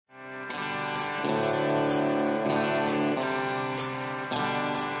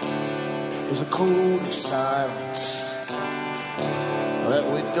There's a code of silence that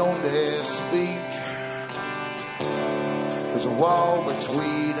we don't dare speak. There's a wall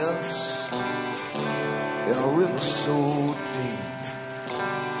between us and a river so deep.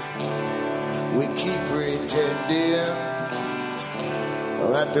 We keep pretending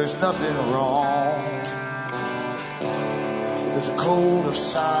that there's nothing wrong. There's a code of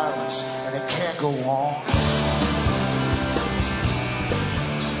silence and it can't go on.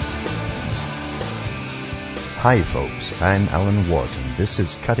 Hi folks, I'm Alan Wharton. This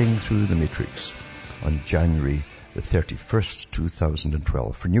is Cutting Through the Matrix on January the 31st,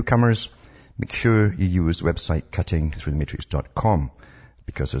 2012. For newcomers, make sure you use the website cuttingthroughthematrix.com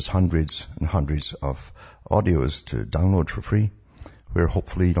because there's hundreds and hundreds of audios to download for free where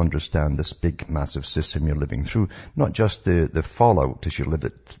hopefully you'll understand this big, massive system you're living through. Not just the fallout as you live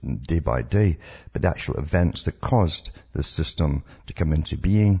it day by day, but the actual events that caused this system to come into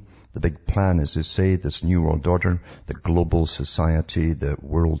being. The big plan, as they say, this new world order, the global society, the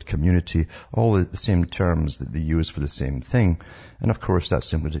world community, all the same terms that they use for the same thing. And of course, that's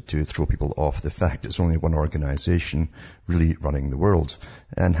simply to throw people off the fact it's only one organization really running the world.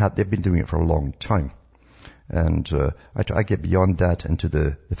 And they've been doing it for a long time. And I get beyond that into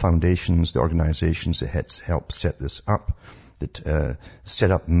the foundations, the organizations that help set this up, that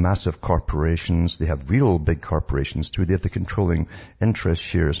set up massive corporations. They have real big corporations too. They have the controlling interest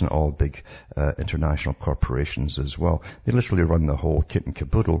shares in all big international corporations as well. They literally run the whole kit and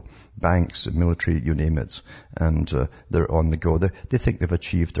caboodle, banks, military, you name it. And they're on the go. They think they've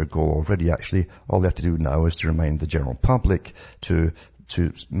achieved their goal already. Actually, all they have to do now is to remind the general public to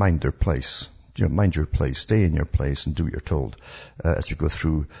mind their place. Mind your place, stay in your place and do what you're told. As we go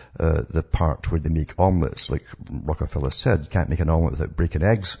through the part where they make omelettes, like Rockefeller said, you can't make an omelette without breaking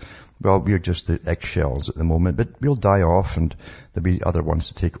eggs. Well, we're just the eggshells at the moment, but we'll die off and there'll be other ones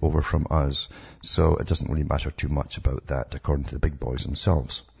to take over from us. So it doesn't really matter too much about that, according to the big boys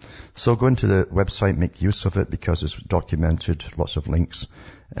themselves. So go into the website, make use of it because it's documented, lots of links,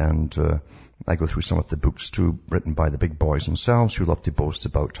 and I go through some of the books too, written by the big boys themselves who love to boast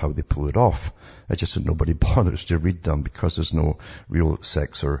about how they pull it off. It's just that nobody bothers to read them because there's no real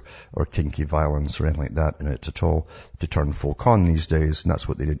sex or kinky violence or anything like that in it at all to turn folk on these days. And that's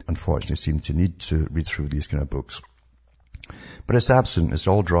what they unfortunately seem to need to read through these kind of books. But it's absent. It's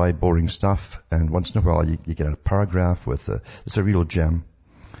all dry, boring stuff. And once in a while you get a paragraph with it's a real gem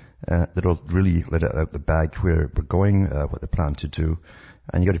that'll really let it out the bag where we're going, what they plan to do.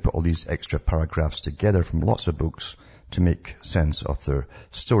 And you got to put all these extra paragraphs together from lots of books to make sense of their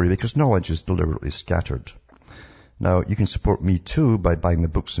story because knowledge is deliberately scattered. Now, you can support me too by buying the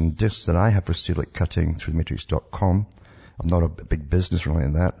books and discs that I have for sale at cuttingthroughthematrix.com. I'm not a big business or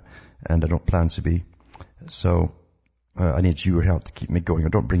anything like that, and I don't plan to be. So, I need your help to keep me going. I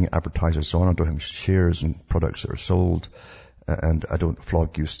don't bring advertisers on. I don't have shares in products that are sold, and I don't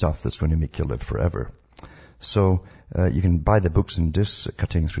flog you stuff that's going to make you live forever. So, you can buy the books and discs at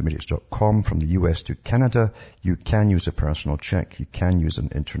cuttingthroughthematrix.com from the US to Canada. You can use a personal check. You can use an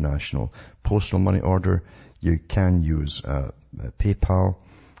international postal money order. You can use PayPal.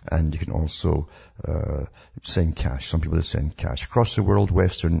 And you can also send cash. Some people send cash across the world,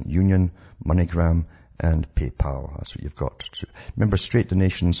 Western Union, MoneyGram, and PayPal. That's what you've got. Remember, straight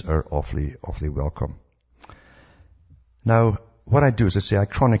donations are awfully welcome. Now, what I do is I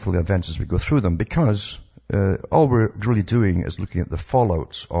chronicle the events as we go through them because all we're really doing is looking at the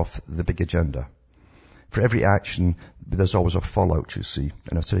fallouts of the big agenda. For every action, there's always a fallout, you see.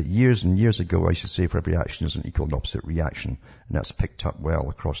 And I've said it years and years ago, I should say for every action is an equal and opposite reaction. And that's picked up well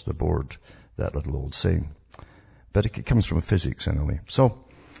across the board, that little old saying. But it comes from physics anyway. So,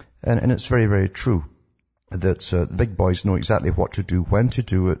 and it's very, very true that the big boys know exactly what to do, when to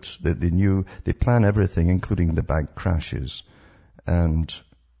do it. They plan everything, including the bank crashes. And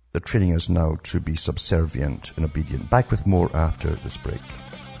they're training us now to be subservient and obedient. Back with more after this break.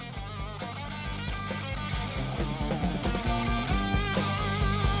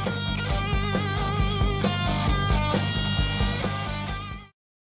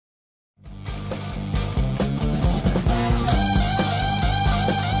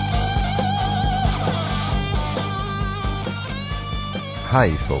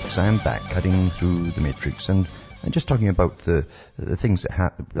 Hi folks, I'm back cutting through the matrix and just talking about the things that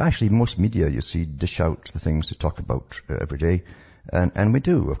happen. Actually, most media, you see, dish out the things they talk about every day. And we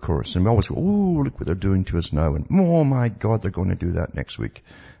do, of course. And we always go, oh, look what they're doing to us now. And oh my God, they're going to do that next week.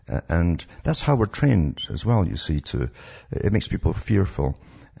 And that's how we're trained as well, you see, it makes people fearful.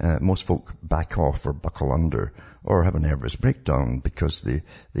 Most folk back off or buckle under or have a nervous breakdown because they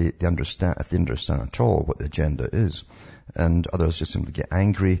understand, if they understand at all what the agenda is. And others just simply get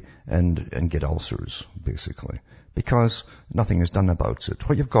angry and get ulcers, basically, because nothing is done about it.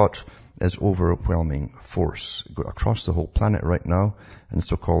 What you've got is overwhelming force across the whole planet right now in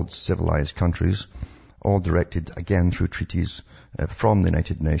so-called civilized countries, all directed again through treaties from the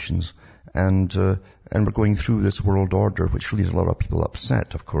United Nations. And we're going through this world order, which leaves a lot of people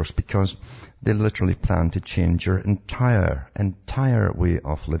upset, of course, because they literally plan to change your entire way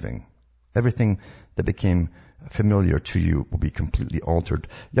of living. Everything that became familiar to you will be completely altered.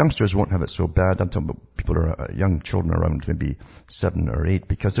 Youngsters won't have it so bad. I'm talking about people who are young children around maybe 7 or 8,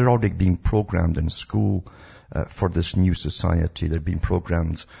 because they're already being programmed in school for this new society. They're being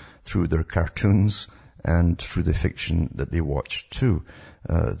programmed through their cartoons and through the fiction that they watch too,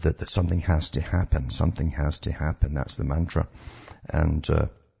 that something has to happen. Something has to happen. That's the mantra. And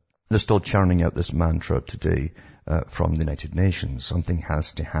they're still churning out this mantra today from the United Nations. Something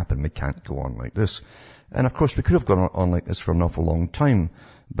has to happen. We can't go on like this. And of course, we could have gone on like this for an awful long time.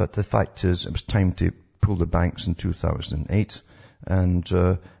 But the fact is, it was time to pull the banks in 2008. And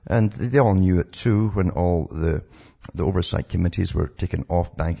they all knew it too when all the oversight committees were taken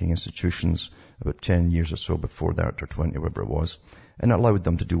off banking institutions about 10 years or so before that, or 20, whatever it was, and it allowed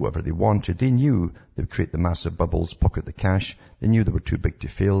them to do whatever they wanted. They knew they would create the massive bubbles, pocket the cash. They knew they were too big to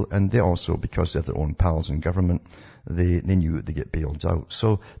fail, and they also, because they have their own pals in government, they knew they'd get bailed out.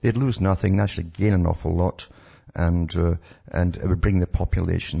 So they'd lose nothing, actually gain an awful lot, and it would bring the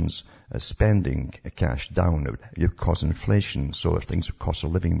population's spending cash down. It would cause inflation, so if things, cost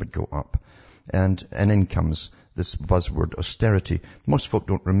of living would go up. And in comes this buzzword, austerity. Most folk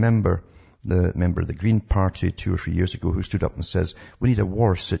don't remember the member of the Green Party 2 or 3 years ago who stood up and says, we need a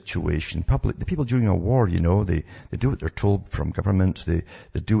war situation. The people during a war, they do what they're told from government. They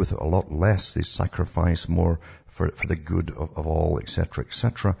do with it a lot less. They sacrifice more for the good of all, etc.,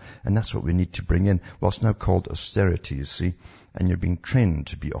 etc. And that's what we need to bring in. Well, it's now called austerity, you see, and you're being trained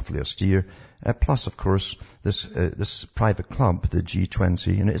to be awfully austere. Plus, of course, this private club, the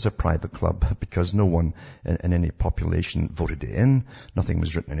G20, and it is a private club because no one in any population voted it in. Nothing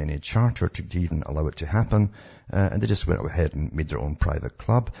was written in any charter to even allow it to happen. And they just went ahead and made their own private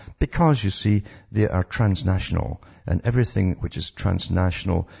club because, you see, they are transnational. And everything which is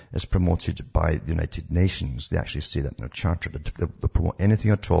transnational is promoted by the United Nations. They actually say that in their charter. They'll promote anything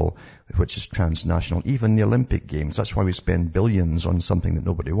at all which is transnational, even the Olympic Games. That's why we spend billions on something that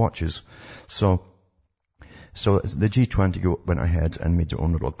nobody watches. So the G20 went ahead and made their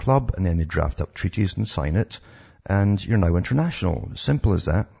own little club, and then they draft up treaties and sign it, and you're now international. Simple as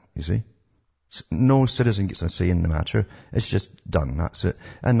that, you see. No citizen gets a say in the matter. It's just done. That's it.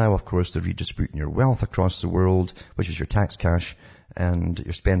 And now, of course, they're redistributing your wealth across the world, which is your tax cash, and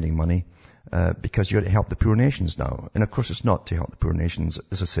you're spending money, because you're to help the poor nations now. And of course, it's not to help the poor nations,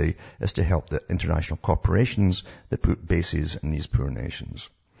 as I say, it's to help the international corporations that put bases in these poor nations.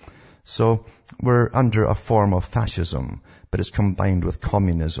 So we're under a form of fascism, but it's combined with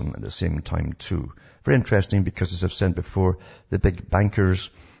communism at the same time too. Very interesting because, as I've said before, the big bankers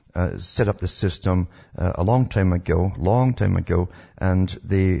set up the system a long time ago, and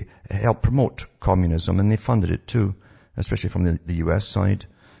they helped promote communism, and they funded it too, especially from the US side.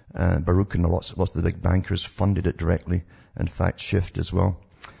 Baruch and lots of the big bankers funded it directly. In fact, Shift as well.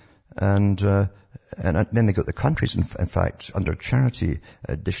 And then they got the countries, in fact, under charity,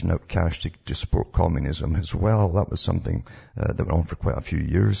 dishing out cash to support communism as well. That was something that went on for quite a few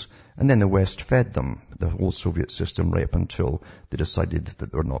years. And then the West fed them, the whole Soviet system, right up until they decided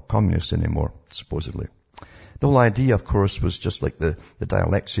that they were not communist anymore, supposedly. The whole idea, of course, was just like the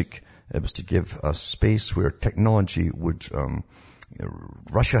dialectic. It was to give a space where technology would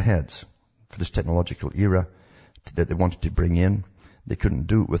rush ahead for this technological era that they wanted to bring in. They couldn't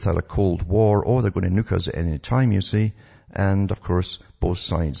do it without a Cold War, or they're going to nuke us at any time, you see. And, of course, both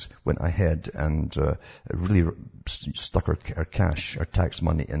sides went ahead and really stuck our cash, our tax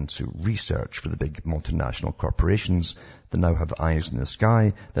money into research for the big multinational corporations that now have eyes in the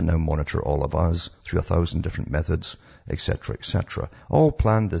sky, that now monitor all of us through 1,000 different methods, etc., etc. All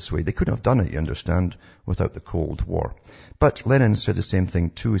planned this way. They couldn't have done it, you understand, without the Cold War. But Lenin said the same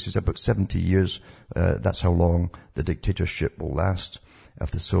thing too. He says about 70 years, that's how long the dictatorship will last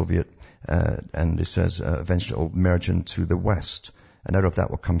of the Soviet. And he says eventually it will merge into the West. And out of that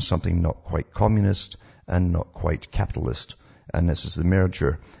will come something not quite communist and not quite capitalist. And this is the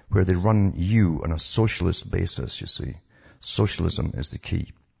merger where they run you on a socialist basis, you see. Socialism is the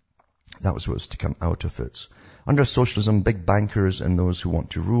key. That was what was to come out of it. Under socialism, big bankers and those who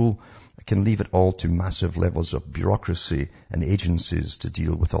want to rule can leave it all to massive levels of bureaucracy and agencies to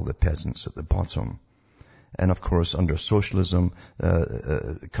deal with all the peasants at the bottom. And of course, under socialism,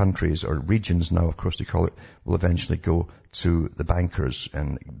 countries or regions now, of course they call it, will eventually go to the bankers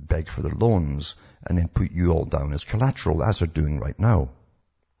and beg for their loans and then put you all down as collateral, as they're doing right now.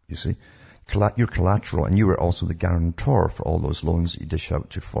 You see? You're collateral, and you are also the guarantor for all those loans that you dish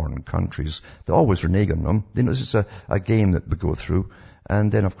out to foreign countries. They always renege on them. This is a game that we go through.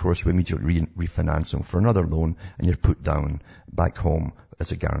 And then, of course, we immediately refinance them for another loan, and you're put down back home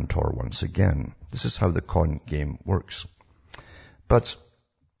as a guarantor once again. This is how the con game works. But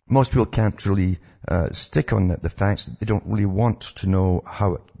most people can't really stick on the facts. They don't really want to know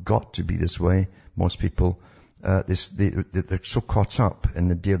how it got to be this way. Most people, they're so caught up in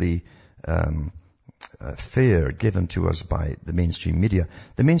the daily fare given to us by the mainstream media.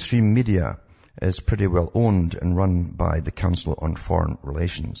 The mainstream media is pretty well owned and run by the Council on Foreign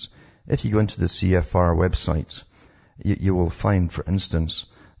Relations. If you go into the CFR website, you will find, for instance,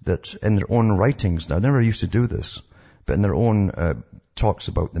 that in their own writings, now they never used to do this, but in their own talks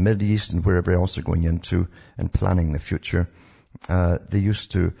about the Middle East and wherever else they're going into and planning the future, they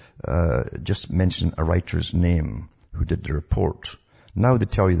used to just mention a writer's name who did the report. Now they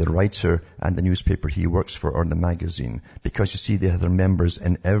tell you the writer and the newspaper he works for or the magazine, because you see they have their members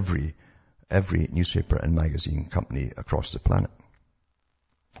in every newspaper and magazine company across the planet.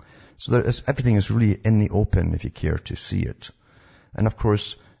 So everything is really in the open if you care to see it. And of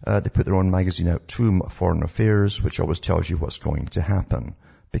course, they put their own magazine out too, Foreign Affairs, which always tells you what's going to happen.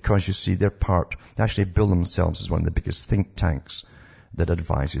 Because you see, they actually bill themselves as one of the biggest think tanks that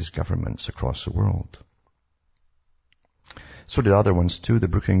advises governments across the world. So do the other ones too, the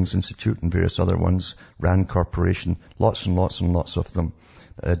Brookings Institute and various other ones, RAND Corporation, lots and lots and lots of them,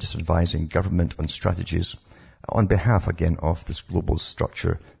 just advising government on strategies on behalf, again, of this global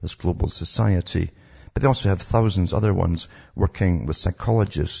structure, this global society. But they also have thousands other ones working with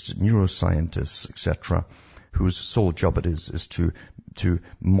psychologists, neuroscientists, etc., whose sole job it is to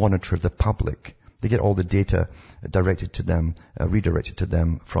monitor the public. They get all the data redirected to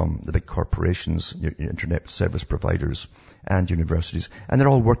them from the big corporations, your internet service providers and universities. And they're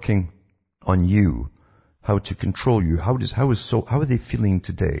all working on you, how to control you. How are they feeling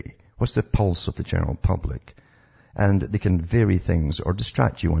today? What's the pulse of the general public? And they can vary things or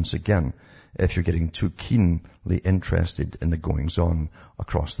distract you once again if you're getting too keenly interested in the goings-on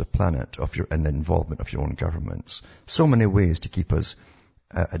across the planet and the involvement of your own governments. So many ways to keep us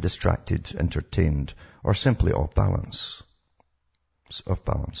distracted, entertained, or simply off balance.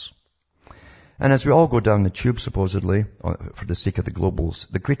 And as we all go down the tube, supposedly, for the sake of the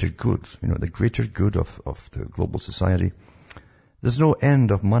greater good, the greater good of the global society, there's no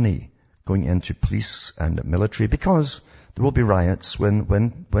end of money going into police and military, because there will be riots when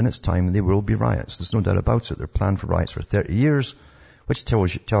it's time. There will be riots. There's no doubt about it. They're planned for riots for 30 years, which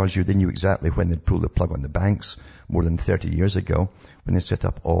tells you they knew exactly when they'd pull the plug on the banks more than 30 years ago, when they set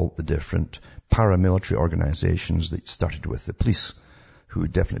up all the different paramilitary organizations that started with the police, who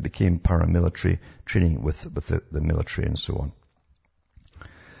definitely became paramilitary, training with the military and so on.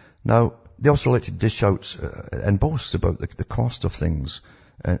 Now, they also like to dish out and boast about the cost of things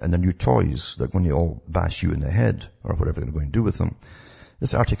and the new toys that are going to all bash you in the head, or whatever they're going to do with them.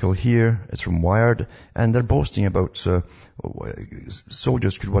 This article here is from Wired, and they're boasting about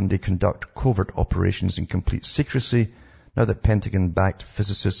soldiers could one day conduct covert operations in complete secrecy, now that Pentagon-backed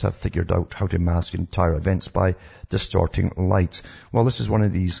physicists have figured out how to mask entire events by distorting light. Well, this is one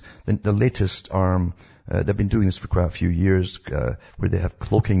of these, the latest arm. They've been doing this for quite a few years, where they have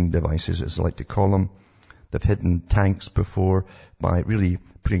cloaking devices, as I like to call them. They've hidden tanks before by really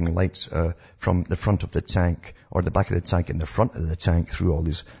putting lights from the front of the tank or the back of the tank in the front of the tank through all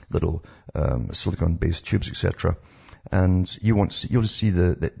these little silicon-based tubes, etc. And you'll see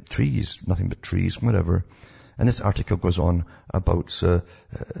the trees, nothing but trees, whatever. And this article goes on about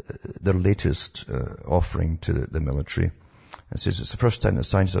their latest offering to the military. It says it's the first time that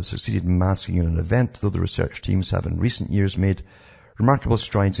scientists have succeeded in masking in an event, though the research teams have in recent years made remarkable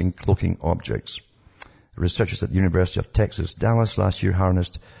strides in cloaking objects. The researchers at the University of Texas, Dallas last year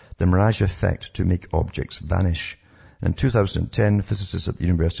harnessed the mirage effect to make objects vanish. In 2010, physicists at the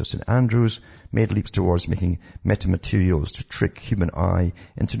University of St. Andrews made leaps towards making metamaterials to trick human eye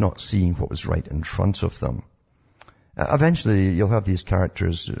into not seeing what was right in front of them. Eventually, you'll have these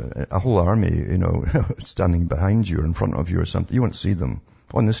characters, a whole army, standing behind you or in front of you or something. You won't see them.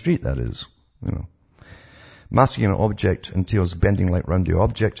 On the street, that is, Masking an object entails bending light around the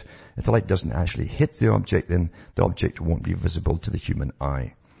object. If the light doesn't actually hit the object, then the object won't be visible to the human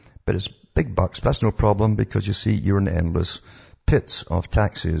eye. But it's big bucks. But that's no problem because you see, you're in an endless pit of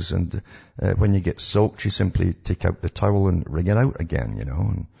taxes. And when you get soaked, you simply take out the towel and wring it out again,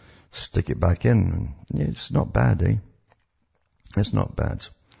 and stick it back in. And, yeah, it's not bad, eh? It's not bad.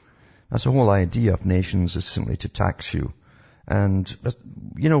 That's the whole idea of nations, is simply to tax you. And,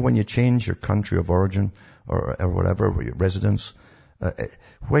 when you change your country of origin or whatever, your residence,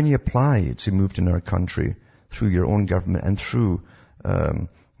 when you apply to move to another country through your own government and through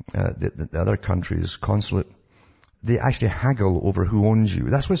the other country's consulate, they actually haggle over who owns you.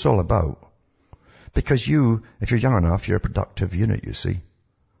 That's what it's all about. Because if you're young enough, you're a productive unit, you see.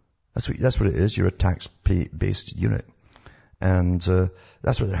 That's what it is. You're a tax-based unit. And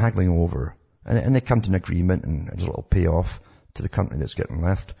that's what they're haggling over. And they come to an agreement and a little payoff to the company that's getting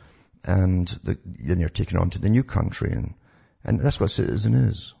left. And then you're taken on to the new country. And that's what a citizen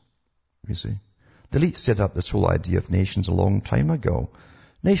is, you see. The elite set up this whole idea of nations a long time ago.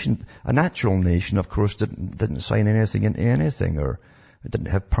 A natural nation, of course, didn't sign anything into anything, or it didn't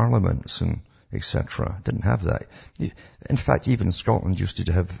have parliaments and etc. Didn't have that. In fact, even Scotland used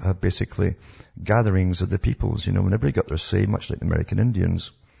to have basically gatherings of the peoples, when everybody got their say, much like the American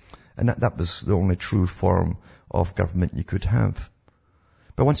Indians. And that was the only true form of government you could have.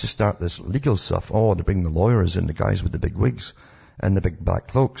 But once you start this legal stuff, they bring the lawyers in, the guys with the big wigs and the big black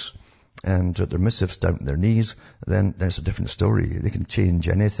cloaks, and their missives down to their knees, then there's a different story. They can change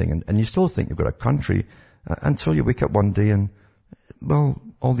anything. And you still think you've got a country until you wake up one day and, well,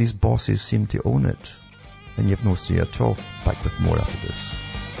 all these bosses seem to own it. And you have no say at all. Back with more after this.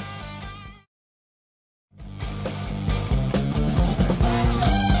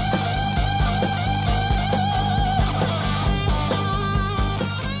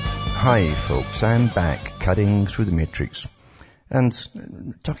 Hi folks, I'm back cutting through the matrix and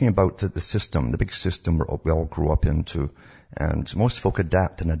talking about the system, the big system we all grow up into. And most folk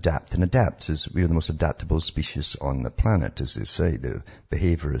adapt and adapt. And adapt is, we are the most adaptable species on the planet, as they say, the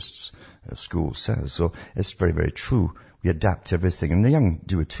behaviorists school says. So it's very, very true. We adapt to everything. And the young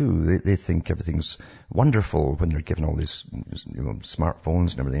do it too. They think everything's wonderful when they're given all these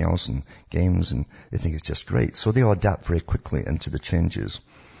smartphones and everything else and games, and they think it's just great. So they all adapt very quickly into the changes.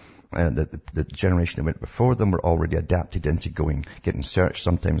 The generation that went before them were already adapted into getting searched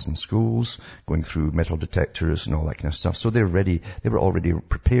sometimes in schools, going through metal detectors and all that kind of stuff. So they were already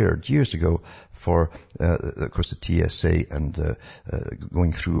prepared years ago for, of course, the TSA and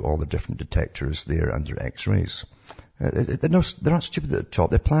going through all the different detectors there under X-rays. They're not stupid at the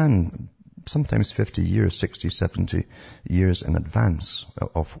top. They plan sometimes 50 years, 60, 70 years in advance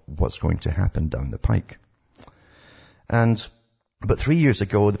of what's going to happen down the pike. But 3 years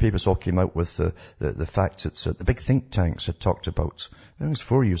ago, the papers all came out with the fact that the big think tanks had talked about, I think it was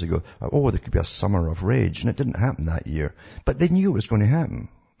 4 years ago, there could be a summer of rage, and it didn't happen that year. But they knew it was going to happen.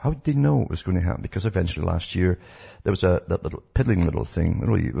 How did they know it was going to happen? Because eventually last year, there was that little piddling little thing.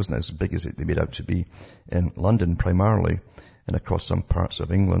 Really, it wasn't as big as they made out to be in London primarily, and across some parts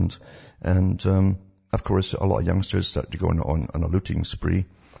of England. And, of course, a lot of youngsters started going on a looting spree.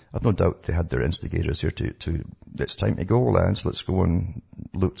 I've no doubt they had their instigators here to it's time to go, lads, let's go and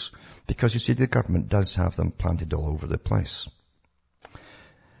loot. Because you see, the government does have them planted all over the place.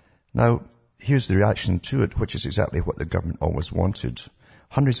 Now, here's the reaction to it, which is exactly what the government always wanted.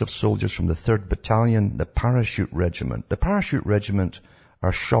 Hundreds of soldiers from the 3rd Battalion, the Parachute Regiment. The Parachute Regiment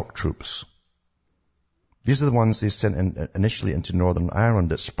are shock troops. These are the ones they sent initially into Northern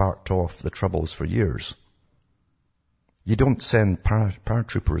Ireland that sparked off the troubles for years. You don't send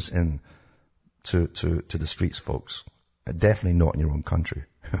paratroopers in to the streets, folks. Definitely not in your own country.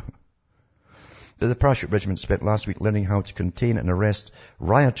 The Parachute Regiment spent last week learning how to contain and arrest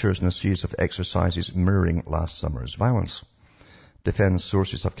rioters in a series of exercises mirroring last summer's violence. Defence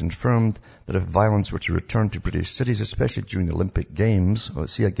sources have confirmed that if violence were to return to British cities, especially during the Olympic Games,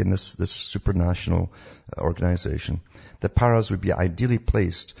 see again this supranational organisation, the Paras would be ideally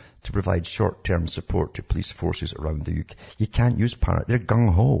placed to provide short-term support to police forces around the UK. You can't use Para. They're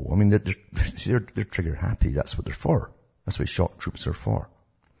gung-ho. I mean, they're trigger-happy. That's what they're for. That's what shock troops are for.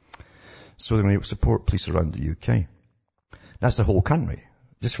 So they're going to support police around the UK. That's the whole country,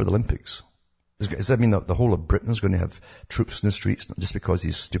 just for the Olympics. Does that mean that the whole of Britain is going to have troops in the streets just because of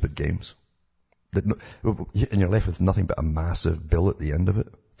these stupid games? And you're left with nothing but a massive bill at the end of it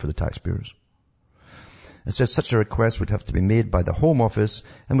for the taxpayers. It says such a request would have to be made by the Home Office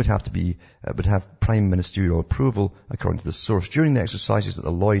and would have prime ministerial approval, according to the source. During the exercises at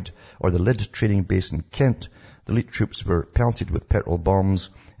the Lydd training base in Kent, the elite troops were pelted with petrol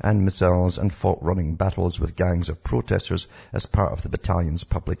bombs and missiles and fought running battles with gangs of protesters as part of the battalion's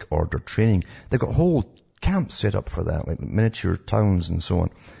public order training. They've got whole camps set up for that, like miniature towns and so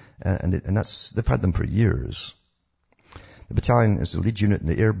on. And they've had them for years. The battalion is the lead unit in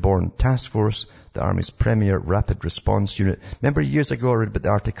the Airborne Task Force, the Army's premier rapid response unit. Remember years ago I read about the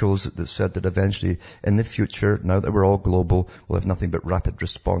articles that said that eventually in the future, now that we're all global, we'll have nothing but rapid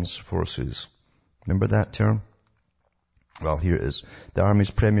response forces. Remember that term? Well, here it is. The Army's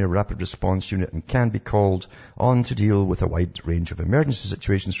premier rapid response unit and can be called on to deal with a wide range of emergency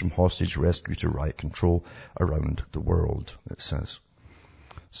situations from hostage rescue to riot control around the world, it says.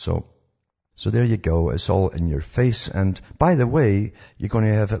 So there you go. It's all in your face. And by the way, you're going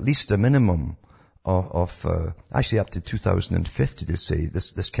to have at least a minimum of actually up to 2050 to say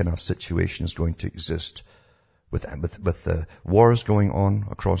this kind of situation is going to exist with wars going on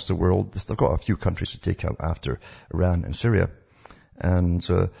across the world. They've got a few countries to take out after Iran and Syria. And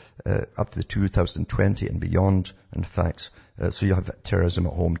up to the 2020 and beyond, in fact. So you have terrorism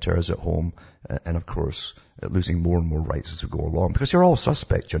at home, and of course, losing more and more rights as we go along. Because you're all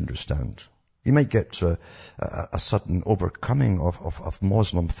suspect, you understand. You might get a sudden overcoming of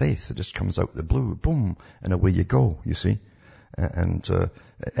Muslim faith that just comes out of the blue, boom, and away you go, you see. And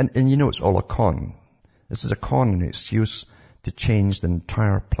you know it's all a con. This is a con and an excuse to change the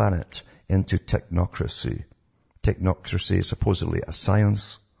entire planet into technocracy. Technocracy is supposedly a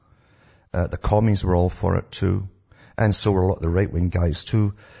science. The commies were all for it too. And so were a lot of the right-wing guys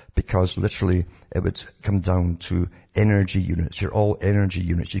too, because literally it would come down to energy units. You're all energy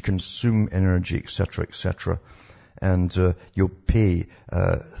units. You consume energy, etc., etc. And you'll pay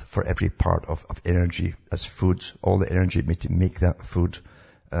for every part of energy as food, all the energy to make that food,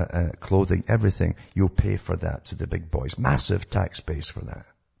 clothing, everything. You'll pay for that to the big boys. Massive tax base for that.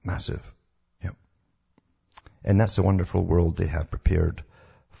 Massive. Yep. And that's the wonderful world they have prepared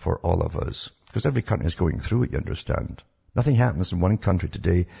for all of us. Because every country is going through it, you understand. Nothing happens in one country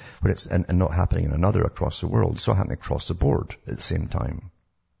today when it's and not happening in another across the world. It's all happening across the board at the same time.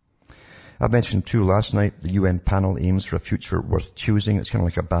 I mentioned too last night, the UN panel aims for a future worth choosing. It's kind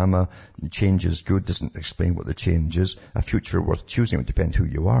of like Obama. The change is good, doesn't explain what the change is. A future worth choosing would depend who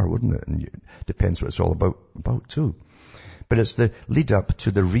you are, wouldn't it? And it depends what it's all about too. But it's the lead up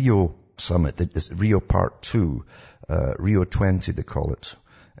to the Rio summit, this Rio Part 2, Rio 20 they call it.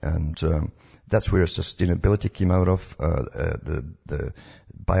 And that's where sustainability came out of, the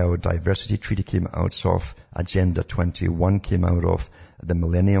biodiversity treaty came out of, Agenda 21 came out of, the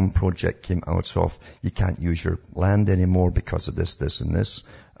Millennium Project came out of. You can't use your land anymore because of this, and this.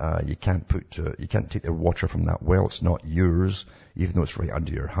 You can't take the water from that well. It's not yours, even though it's right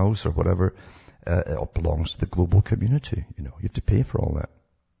under your house or whatever. It all belongs to the global community. You know, you have to pay for all that.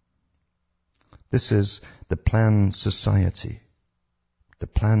 This is the planned society. The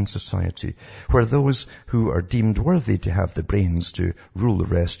planned society, where those who are deemed worthy to have the brains to rule the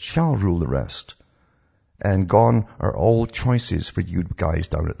rest shall rule the rest. And gone are all choices for you guys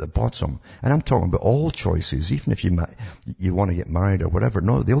down at the bottom. And I'm talking about all choices, even if you want to get married or whatever.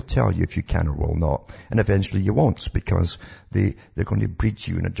 No, they'll tell you if you can or will not. And eventually you won't, because they're going to breed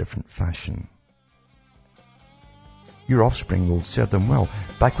you in a different fashion. Your offspring will serve them well.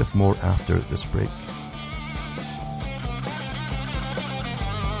 Back with more after this break.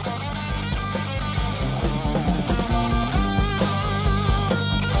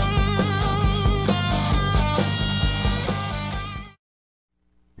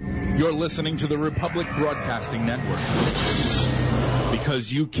 You're listening to the Republic Broadcasting Network,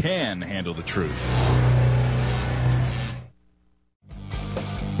 because you can handle the truth.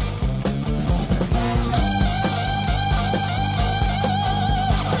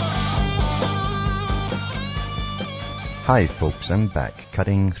 Hi folks, I'm back,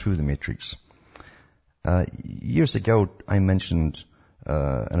 cutting through the matrix. Years ago I mentioned,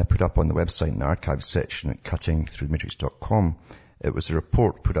 and I put up on the website in the archive section at cuttingthroughthematrix.com, it was a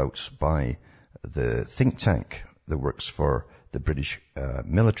report put out by the think tank that works for the British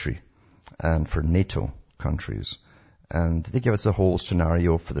military and for NATO countries. And they give us a whole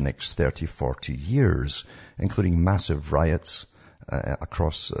scenario for the next 30, 40 years, including massive riots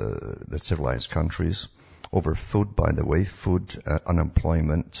across the civilized countries over food, by the way,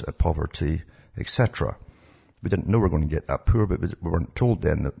 unemployment, poverty, etc. We didn't know we were going to get that poor, but we weren't told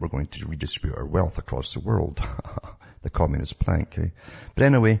then that we're going to redistribute our wealth across the world. The communist plank. Eh? But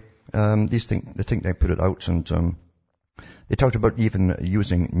anyway, the think tank put it out, and they talked about even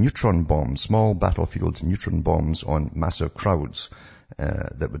using neutron bombs, small battlefield neutron bombs on massive crowds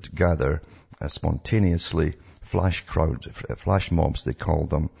that would gather spontaneously, flash mobs they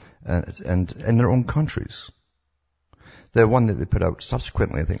called them, and in their own countries. The one that they put out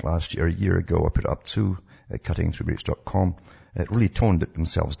subsequently, I think last year, a year ago, I put it up too, at cuttingthroughmatrix.com. It really toned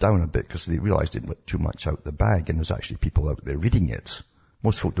themselves down a bit because they realized it let too much out the bag, and there's actually people out there reading it.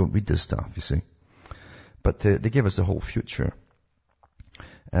 Most folk don't read this stuff, you see. But they give us the whole future.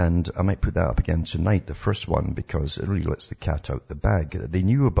 And I might put that up again tonight, the first one, because it really lets the cat out the bag. They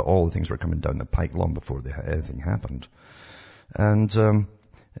knew about all the things that were coming down the pike long before anything happened. And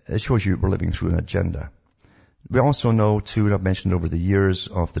it shows you we're living through an agenda. We also know, too, and I've mentioned over the years,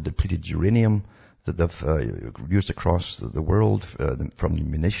 of the depleted uranium that they've used across the world from the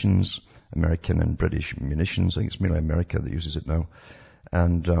munitions, American and British munitions. I think it's mainly America that uses it now.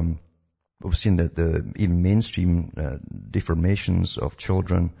 And we've seen the even mainstream deformations of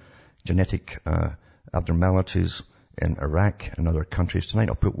children, genetic abnormalities in Iraq and other countries. Tonight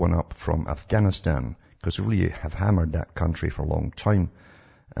I'll put one up from Afghanistan, because we really have hammered that country for a long time.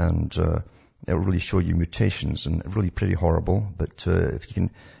 And it'll really show you mutations, and really pretty horrible. But if you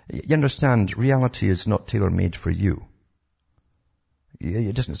understand, reality is not tailor-made for you.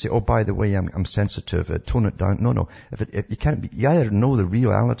 It doesn't say, oh, by the way, I'm sensitive, tone it down. No. If you can't be, you either know the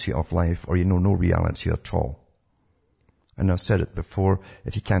reality of life or you know no reality at all. And I've said it before,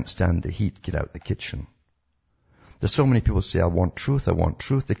 if you can't stand the heat, get out the kitchen. There's so many people say, I want truth.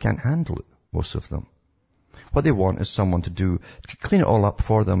 They can't handle it, most of them. What they want is someone to clean it all up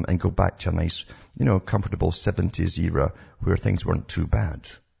for them and go back to a nice, comfortable 70s era where things weren't too bad.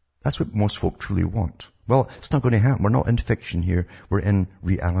 That's what most folk truly want. Well, it's not going to happen. We're not in fiction here. We're in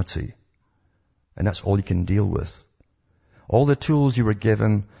reality. And that's all you can deal with. All the tools you were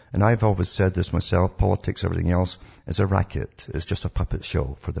given, and I've always said this myself, politics, everything else, is a racket. It's just a puppet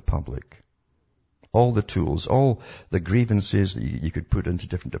show for the public. All the tools, all the grievances that you could put into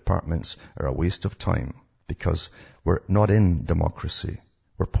different departments are a waste of time, because we're not in democracy.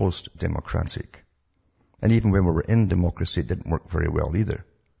 We're post-democratic. And even when we were in democracy, it didn't work very well either.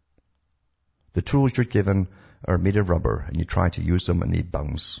 The tools you're given are made of rubber, and you try to use them and they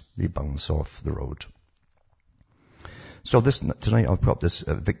bounce off the road. So tonight I'll put up this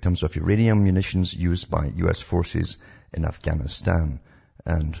victims of uranium munitions used by U.S. forces in Afghanistan.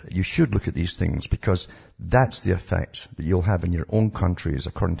 And you should look at these things, because that's the effect that you'll have in your own countries,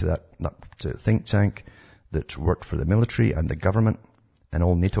 according to that think tank that worked for the military and the government and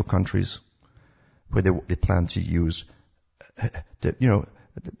all NATO countries, where they plan to use,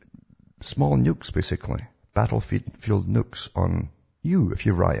 small nukes, basically, battlefield nukes on you if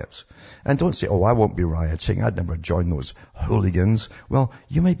you riot. And don't say, oh, I won't be rioting. I'd never join those hooligans. Well,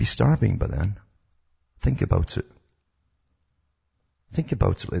 you might be starving by then. Think about it. Think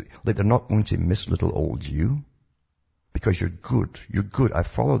about it. Like they're not going to miss little old you because you're good. You're good. I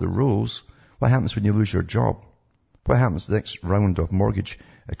follow the rules. What happens when you lose your job? What happens the next round of mortgage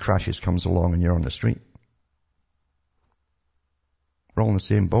crashes comes along and you're on the street? We're all in the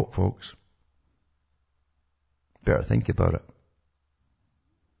same boat, folks. Better think about it.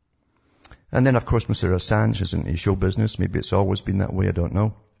 And then, of course, Mr. Assange is in show business. Maybe it's always been that way. I don't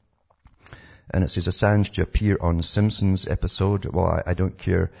know. And it says Assange to appear on the Simpsons episode. Well, I don't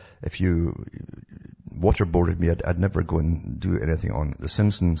care if you waterboarded me. I'd never go and do anything on the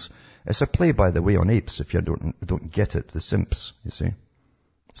Simpsons. It's a play, by the way, on apes. If you don't get it, the Simps, you see,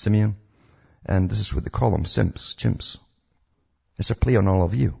 Simeon. And this is what they call them, Simps, chimps. It's a play on all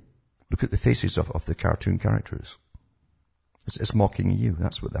of you. Look at the faces of the cartoon characters. It's mocking you.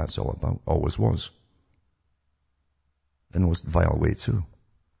 That's what that's all about. Always was. In the most vile way too.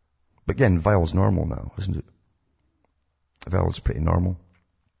 But again, vile's normal now, isn't it? Vile's pretty normal.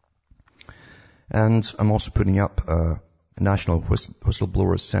 And I'm also putting up a National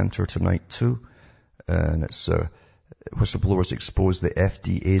Whistleblowers Center tonight too. And it's whistleblowers expose the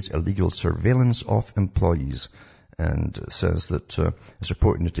FDA's illegal surveillance of employees. And it says that, as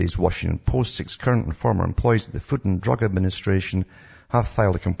reported in today's Washington Post, 6 current and former employees of the Food and Drug Administration have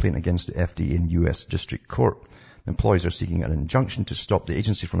filed a complaint against the FDA in U.S. District Court. The employees are seeking an injunction to stop the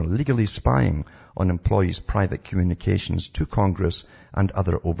agency from illegally spying on employees' private communications to Congress and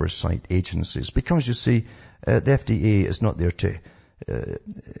other oversight agencies. Because, you see, the FDA is not there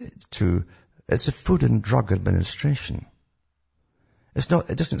it's a Food and Drug Administration. It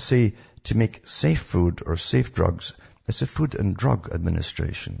doesn't say to make safe food or safe drugs. It's a Food and Drug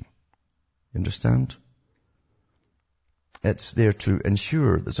Administration. You understand? It's there to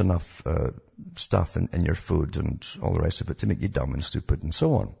ensure there's enough stuff in your food and all the rest of it to make you dumb and stupid and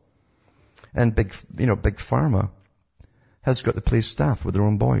so on. And big pharma has got the place staffed with their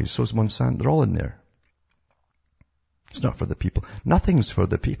own boys. So's Monsanto. They're all in there. It's not for the people. Nothing's for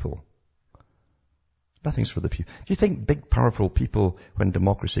the people. Nothing's for the people. Do you think big, powerful people, when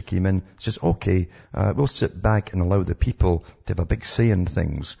democracy came in, says, okay, we'll sit back and allow the people to have a big say in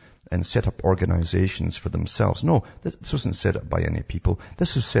things and set up organizations for themselves? No, this wasn't set up by any people.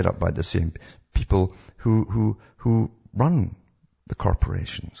 This was set up by the same people who run the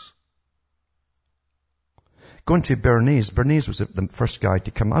corporations. Going to Bernays was the first guy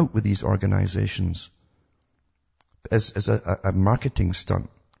to come out with these organizations as a marketing stunt.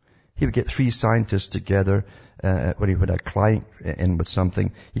 He would get 3 scientists together when he had a client in with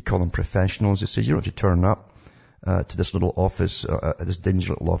something. He'd call them professionals. He said, you don't have to turn up to this little office, this dingy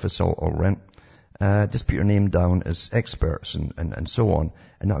little office I'll rent. Just put your name down as experts and so on,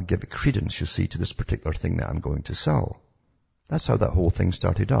 and that'll give it credence, you see, to this particular thing that I'm going to sell. That's how that whole thing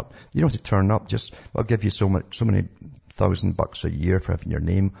started up. You don't have to turn up, just, I'll give you so many $1,000 a year for having your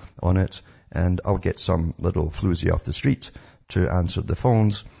name on it, and I'll get some little floozy off the street to answer the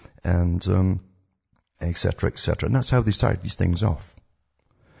phones, and et cetera, et cetera. And that's how they started these things off.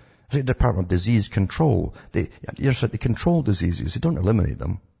 The Department of Disease Control, they control diseases. They don't eliminate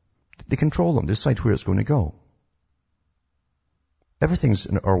them. They control them. They decide where it's going to go. Everything's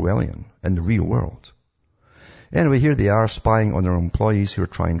in Orwellian in the real world. Anyway, here they are spying on their employees who are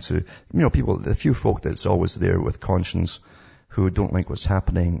trying to, people, the few folk that's always there with conscience who don't like what's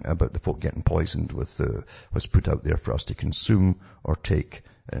happening about the folk getting poisoned with what's put out there for us to consume or take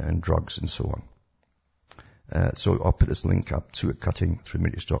and drugs and so on. So I'll put this link up to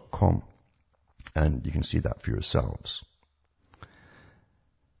cuttingthroughthematrix.com and you can see that for yourselves.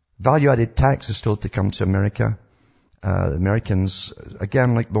 Value-added tax is still to come to America. Americans,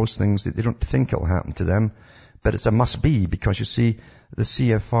 again, like most things, they don't think it'll happen to them. But it's a must-be because, you see, the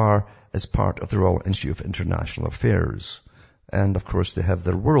CFR is part of the Royal Institute of International Affairs. And, of course, they have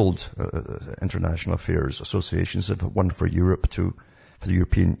their World International Affairs associations. They have one for Europe, for the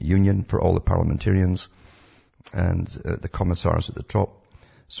European Union, for all the parliamentarians and the commissars at the top.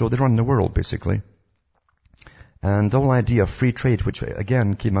 So they run the world, basically. And the whole idea of free trade, which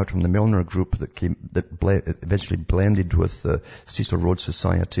again came out from the Milner Group that eventually blended with the Cecil Rhodes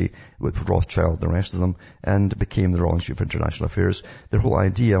Society, with Rothschild and the rest of them, and became the Royal Institute for International Affairs. Their whole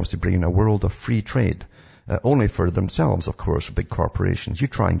idea was to bring in a world of free trade, only for themselves, of course, big corporations. You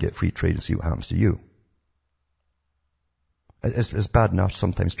try and get free trade and see what happens to you. It's bad enough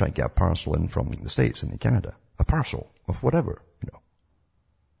sometimes trying to get a parcel in from the States and Canada. A parcel of whatever,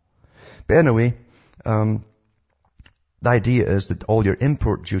 But anyway, the idea is that all your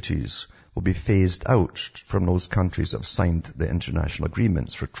import duties will be phased out from those countries that have signed the international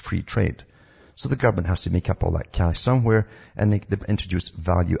agreements for free trade. So the government has to make up all that cash somewhere, and they've introduced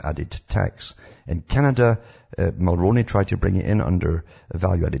value-added tax. In Canada, Mulroney tried to bring it in under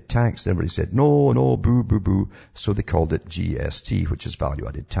value-added tax. Everybody said, no, boo, boo, boo. So they called it GST, which is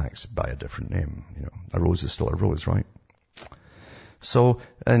value-added tax by a different name. A rose is still a rose, right? So,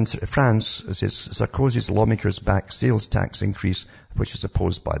 in France, it says Sarkozy's lawmakers back sales tax increase, which is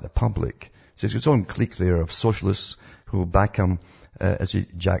opposed by the public. So it's its own clique there of socialists who will back him as he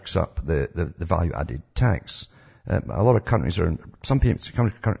jacks up the value-added tax. A lot of countries some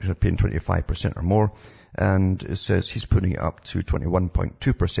countries are paying 25% or more, and it says he's putting it up to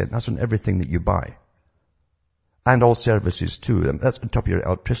 21.2%. That's on everything that you buy. And all services too. That's on top of your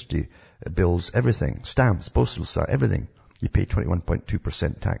electricity bills, everything. Stamps, postal stamps, everything. You pay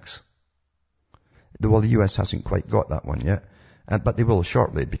 21.2% tax. Well, the US hasn't quite got that one yet, but they will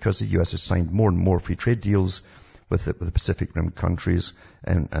shortly because the US has signed more and more free trade deals with the Pacific Rim countries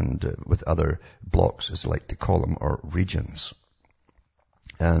and with other blocs, as they like to call them, or regions.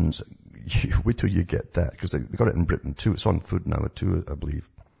 And wait till you get that, because they got it in Britain too. It's on food now too, I believe.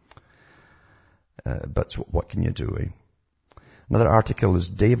 But what can you do, eh? Another article is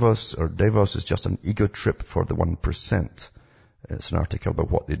Davos is just an ego trip for the 1%. It's an article about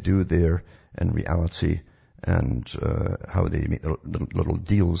what they do there in reality and how they make their little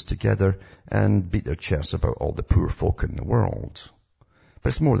deals together and beat their chests about all the poor folk in the world. But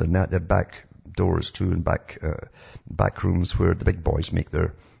it's more than that. They have back doors too and back rooms where the big boys make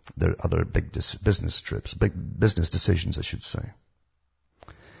their other big business trips, big business decisions, I should say.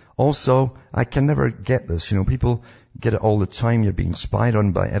 Also, I can never get this. People get it all the time. You're being spied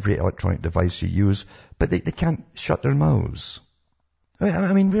on by every electronic device you use, but they can't shut their mouths.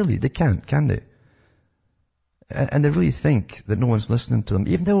 I mean, really, they can't, can they? And they really think that no one's listening to them,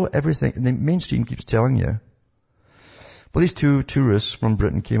 even though everything, the mainstream keeps telling you. Well, these 2 tourists from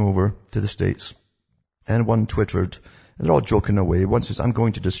Britain came over to the States, and one twittered, and they're all joking away. One says, I'm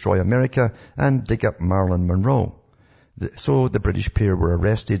going to destroy America and dig up Marilyn Monroe. So the British pair were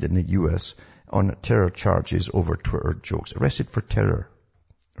arrested in the US on terror charges over Twitter jokes. Arrested for terror,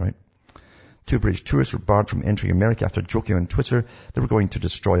 right? 2 British tourists were barred from entering America after joking on Twitter they were going to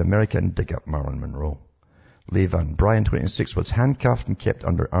destroy America and dig up Marilyn Monroe. Leigh Van Bryan, 26, was handcuffed and kept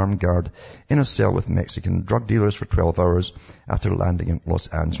under armed guard in a cell with Mexican drug dealers for 12 hours after landing in Los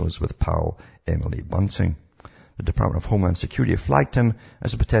Angeles with pal Emily Bunting. The Department of Homeland Security flagged him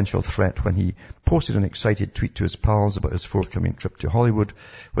as a potential threat when he posted an excited tweet to his pals about his forthcoming trip to Hollywood,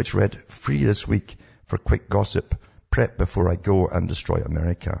 which read, "Free this week for quick gossip. Prep before I go and destroy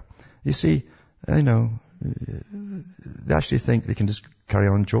America." You see, they actually think they can just carry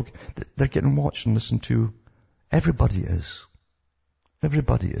on joking. They're getting watched and listened to. Everybody is.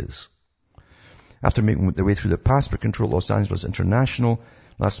 Everybody is. After making their way through the passport control at Los Angeles International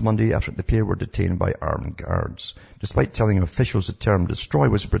last Monday, after the pair were detained by armed guards. Despite telling officials the term destroy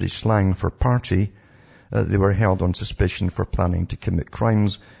was British slang for party, they were held on suspicion for planning to commit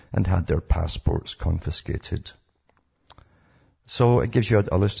crimes and had their passports confiscated. So it gives you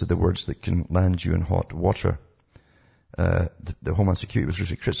a list of the words that can land you in hot water. The Homeland Security was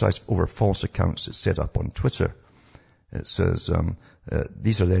recently criticized over false accounts it set up on Twitter. It says,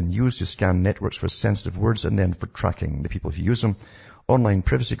 these are then used to scan networks for sensitive words and then for tracking the people who use them. Online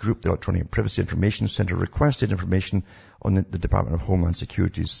privacy group, the Electronic Privacy Information Center, requested information on the Department of Homeland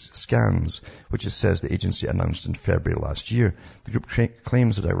Security's scans, which it says the agency announced in February last year. The group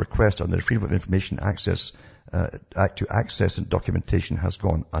claims that a request under the Freedom of Information Act to access and documentation has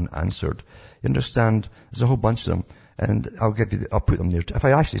gone unanswered. You understand? There's a whole bunch of them, and I'll put them there. If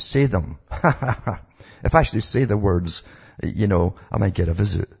I actually say them, if I actually say the words, I might get a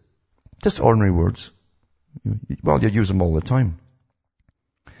visit. Just ordinary words. Well, you use them all the time.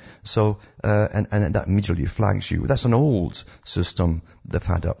 So, and that immediately flags you. That's an old system they've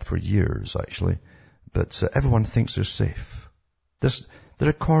had up for years, actually. But everyone thinks they're safe. They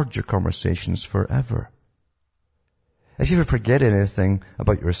record your conversations forever. If you ever forget anything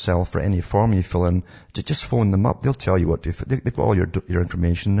about yourself or any form you fill in, just phone them up. They'll tell you what they've got all your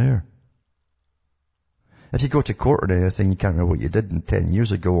information there. If you go to court or anything, you can't remember what you did 10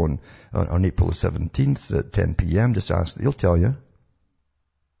 years ago on April the 17th at 10 p.m., just ask. They'll tell you.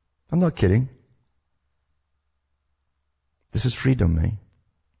 I'm not kidding. This is freedom, eh?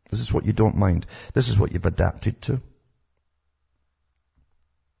 This is what you don't mind. This is what you've adapted to.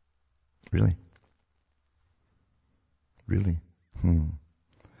 Really? Really? And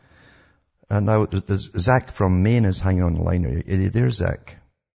now there's Zach from Maine is hanging on the line. Are you there, Zach?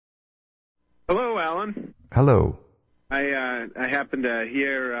 Hello, Alan. Hello. I happened to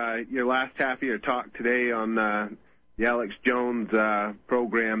hear your last half of your talk today on the Alex Jones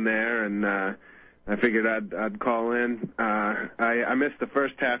program there, and I figured I'd call in. I missed the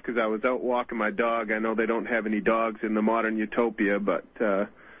first half because I was out walking my dog. I know they don't have any dogs in the modern utopia, but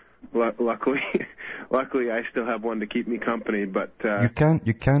luckily I still have one to keep me company. But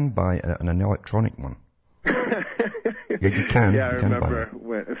you can buy an electronic one. Yeah, you can. Yeah, I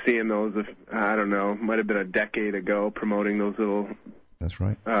remember seeing those. I don't know, might have been a decade ago, promoting those little. That's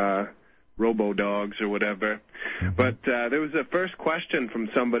right. Robo dogs or whatever. Mm-hmm. But there was a first question from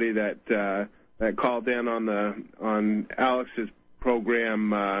somebody that called in on Alex's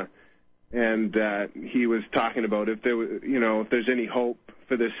program, and he was talking about if there's any hope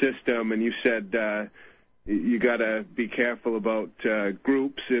for the system, and you said you got to be careful about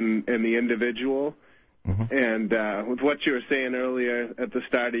groups and the individual. Mm-hmm. And with what you were saying earlier at the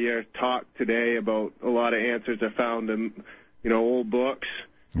start of your talk today about a lot of answers are found in old books.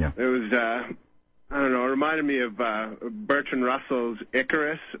 Yeah. It was, it reminded me of Bertrand Russell's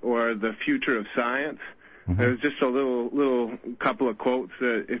Icarus, or The Future of Science. Mm-hmm. There was just a little couple of quotes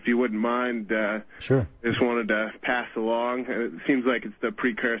that, if you wouldn't mind, sure. Just wanted to pass along. It seems like it's the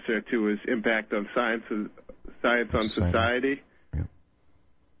precursor to his impact on science on society. Yeah.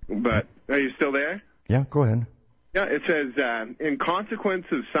 But are you still there? Yeah, go ahead. Yeah, it says, in consequence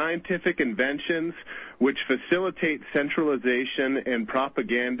of scientific inventions which facilitate centralization and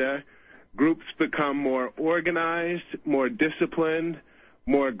propaganda, groups become more organized, more disciplined,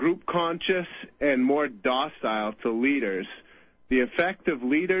 more group conscious, and more docile to leaders. The effect of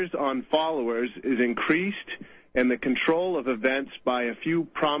leaders on followers is increased, and the control of events by a few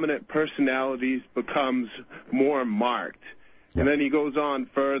prominent personalities becomes more marked. And then he goes on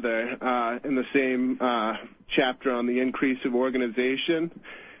further in the same chapter on the increase of organization.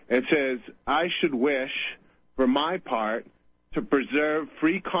 It says, I should wish, for my part, to preserve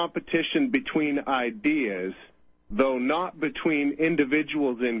free competition between ideas, though not between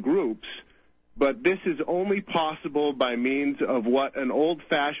individuals and groups, but this is only possible by means of what an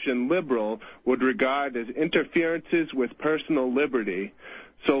old-fashioned liberal would regard as interferences with personal liberty.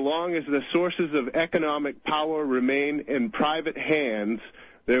 So long as the sources of economic power remain in private hands,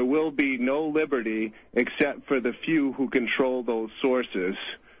 there will be no liberty except for the few who control those sources.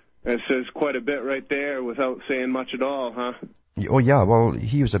 That says quite a bit right there without saying much at all, huh? Oh yeah, well,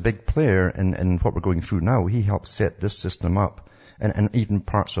 he was a big player in what we're going through now. He helped set this system up, and even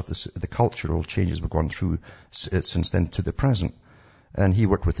parts of the cultural changes we've gone through since then to the present. And he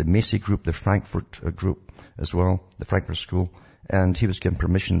worked with the Macy group, the Frankfurt group as well, the Frankfurt School. And he was given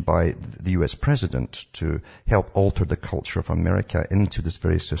permission by the U.S. president to help alter the culture of America into this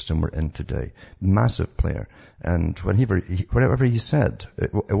very system we're in today. Massive player. And whatever he said,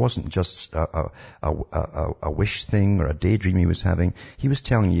 it wasn't just a wish thing or a daydream he was having. He was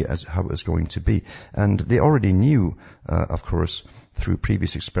telling you how it was going to be. And they already knew, of course, through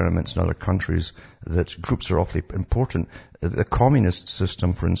previous experiments in other countries, that groups are awfully important. The communist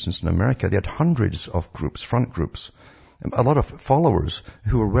system, for instance, in America, they had hundreds of groups, front groups. A lot of followers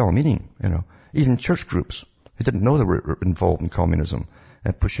who were well-meaning, even church groups who didn't know they were involved in communism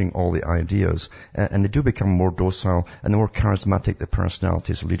and pushing all the ideas. And they do become more docile, and the more charismatic the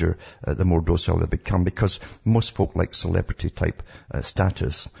personality as a leader, the more docile they become, because most folk like celebrity-type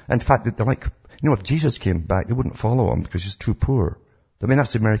status. In fact, they're like, if Jesus came back, they wouldn't follow him because he's too poor. I mean,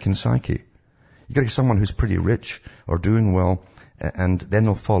 that's the American psyche. You got to get someone who's pretty rich or doing well, and then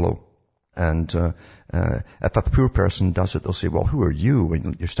they'll follow. And if a poor person does it, they'll say, well, who are you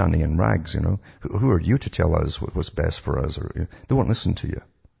when you're standing in rags, Who are you to tell us what's best for us? Or they won't listen to you.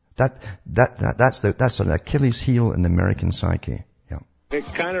 That's an Achilles heel in the American psyche. Yeah. It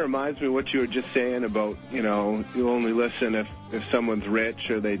kind of reminds me of what you were just saying about, you only listen if someone's rich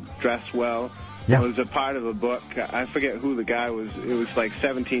or they dress well. Yeah. It was a part of a book. I forget who the guy was. It was like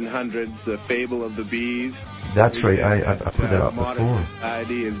 1700s, The Fable of the Bees. That's right. I've put that up modern before.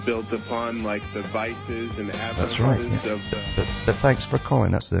 Society is built upon like the vices and avarices That's right. Yeah. of the... But thanks for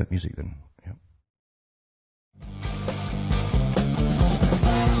calling. That's the music then. Yeah.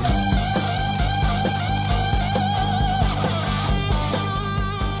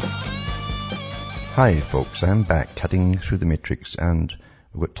 Hi, folks. I'm back cutting through the matrix, and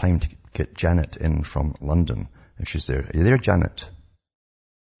we've got time to get Janet in from London, if she's there. Are you there, Janet?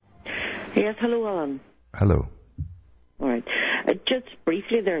 Yes, hello, Alan. Hello. All right. Just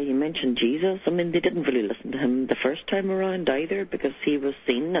briefly there, you mentioned Jesus. I mean, they didn't really listen to him the first time around either, because he was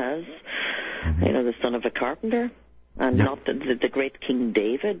seen as, the son of a carpenter, and not the great King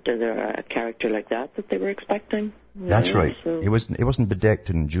David, or a character like that they were expecting. That's right. So. He wasn't bedecked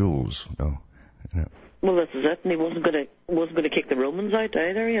in jewels, no. Yeah. Well, this is it, and he wasn't going to kick the Romans out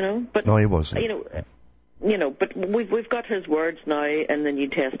either, But no, he wasn't. But we've got his words now in the New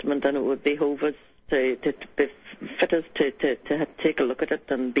Testament, and it would behove us to fit us to take a look at it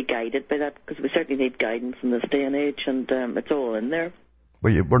and be guided by that, because we certainly need guidance in this day and age, and it's all in there.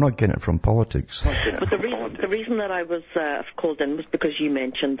 Well, we're not getting it from politics. But the reason that I was called in was because you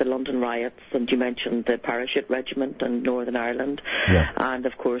mentioned the London riots, and you mentioned the Parachute Regiment in Northern Ireland, and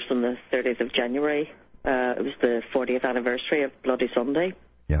of course on the 30th of January, it was the 40th anniversary of Bloody Sunday.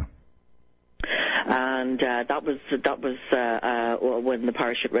 Yeah. And that was when the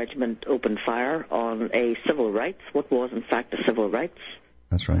Parachute Regiment opened fire on a civil rights, what was in fact a civil rights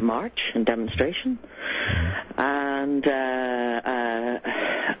That's right. march and demonstration. And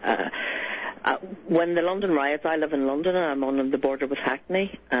when the London riots, I live in London, and I'm on the border with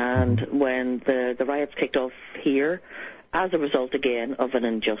Hackney, and when the riots kicked off here, as a result again of an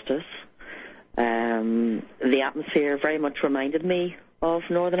injustice, the atmosphere very much reminded me of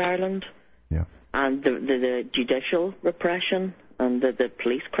Northern Ireland. Yeah. And the judicial repression and the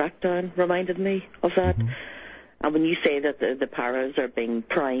police crackdown reminded me of that. And when you say that the paras are being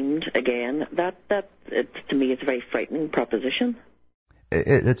primed again, that to me is a very frightening proposition.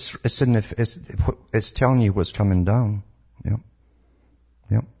 It's telling you what's coming down. Yeah.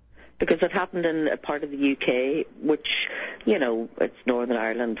 Yeah. Because it happened in a part of the UK, which, it's Northern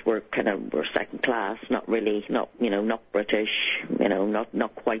Ireland. We're second class, not really, not British,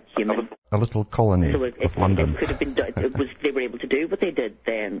 not quite human. A little colony of London. It could have been. They were able to do what they did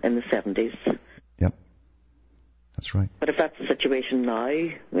then in the 70s. Yep. That's right. But if that's the situation now,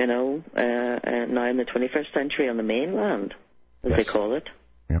 now in the 21st century on the mainland, as they call it,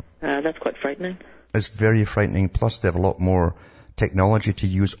 that's quite frightening. It's very frightening. Plus, they have a lot more technology to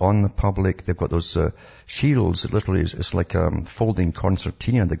use on the public. They've got those shields that literally it's like folding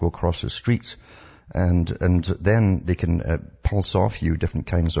concertina that go across the streets, and then they can pulse off you different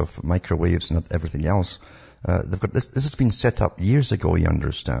kinds of microwaves and everything else. They've got this has been set up years ago, you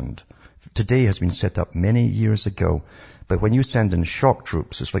understand. Today has been set up many years ago. But when you send in shock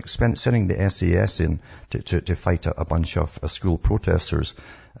troops, it's like sending the SAS in to fight a bunch of school protesters.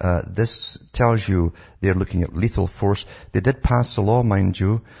 This tells you they're looking at lethal force. They did pass a law, mind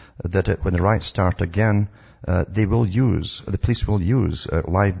you, that when the riots start again, the police will use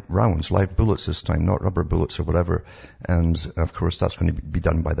live rounds, live bullets this time, not rubber bullets or whatever. And of course that's going to be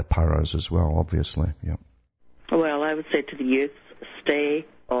done by the paras as well, obviously. Yeah. Well, I would say to the youth, stay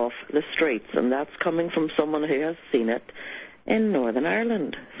off the streets, and that's coming from someone who has seen it in Northern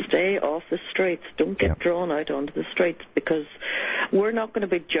Ireland. Stay off the streets. Don't get drawn out onto the streets, because we're not going to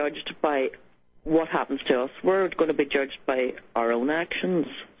be judged by what happens to us. We're going to be judged by our own actions.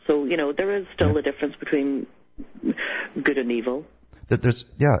 So, there is still a difference between good and evil.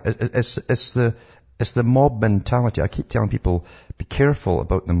 It's the mob mentality. I keep telling people, be careful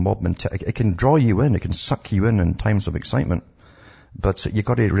about the mob mentality. It can draw you in. It can suck you in times of excitement. But you've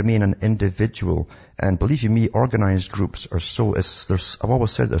got to remain an individual. And believe you me, organized groups are I've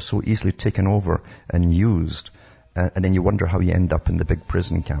always said they're so easily taken over and used. And then you wonder how you end up in the big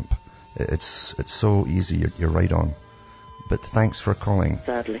prison camp. It's so easy. You're right on. But thanks for calling.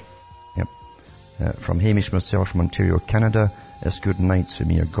 Sadly. Yep. From Hamish myself from Ontario, Canada, it's good night to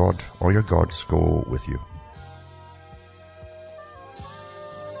me. Your God or your gods go with you.